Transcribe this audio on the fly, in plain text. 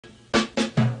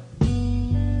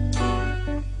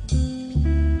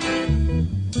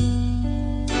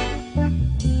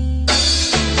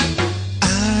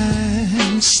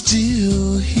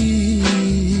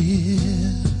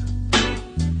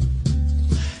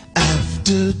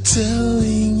After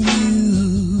telling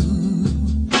you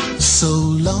so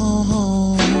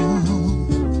long,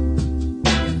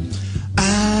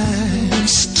 I'm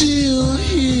still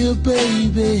here,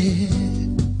 baby.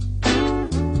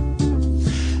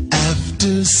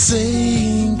 After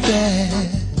saying that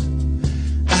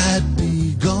I'd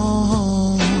be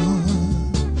gone,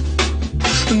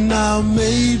 now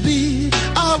maybe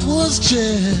I was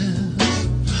just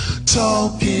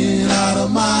talking out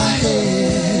of my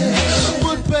head.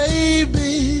 But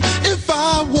baby, if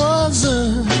I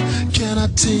wasn't, can I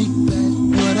take back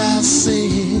what I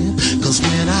said? 'Cause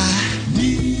when I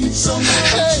need someone,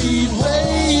 hey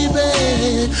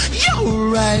baby, you're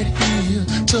right here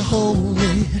to hold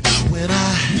me. When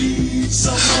I need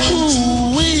someone,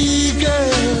 ooh-wee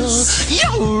girl,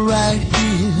 you're right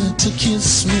here to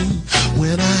kiss me.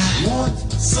 When I want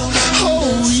someone,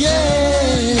 oh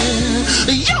yeah,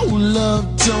 your love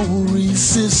don't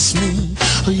resist me.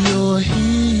 You're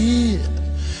here,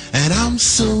 and I'm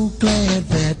so glad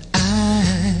that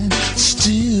I'm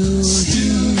still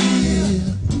here.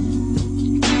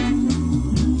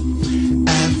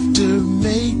 After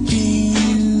making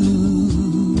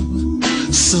you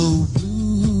so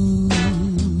blue,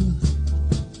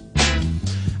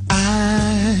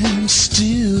 I'm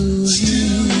still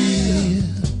here.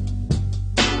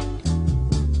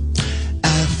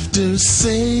 After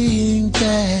saying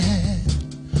that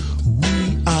we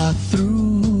are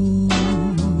through,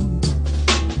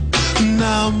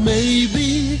 now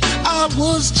maybe I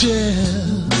was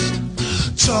just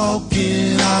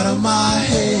talking out of my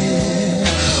head.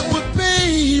 But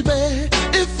baby,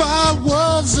 if I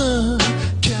wasn't,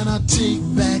 can I take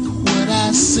back what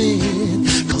I said?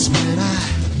 'Cause when I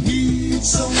need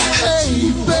someone,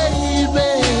 hey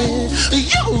baby,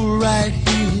 you're right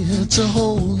here to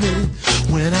hold me.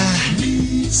 When I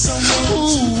need someone,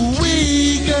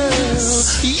 ooh-wee girl,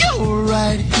 you're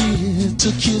right here to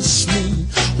kiss me.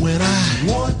 When I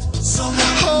want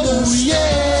someone, oh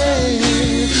yeah,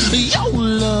 your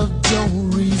love don't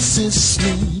resist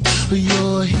me.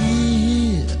 You're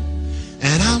here,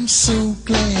 and I'm so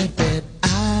glad that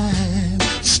I'm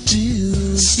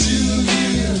still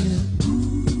here.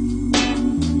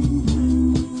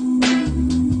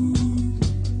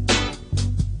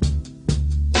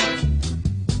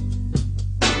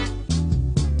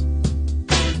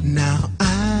 Now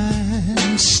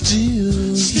I'm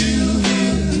still here.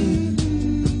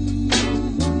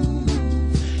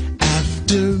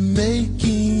 After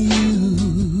making you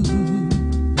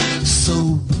so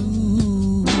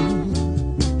blue,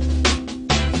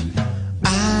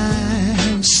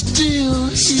 I'm still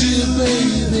here,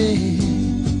 baby.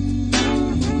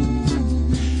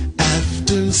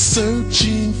 After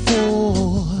searching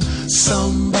for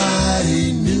somebody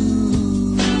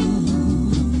new,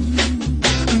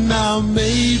 now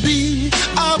maybe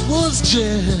I was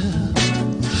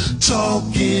just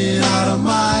talking out of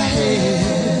my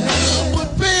head. But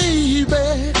baby,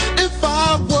 if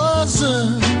I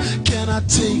wasn't, can I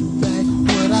take back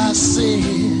what I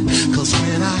said? 'Cause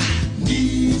when I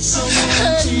need someone,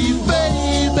 hey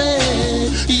baby,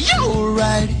 you're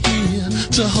right here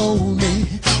to hold me.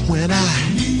 When I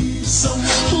need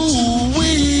someone,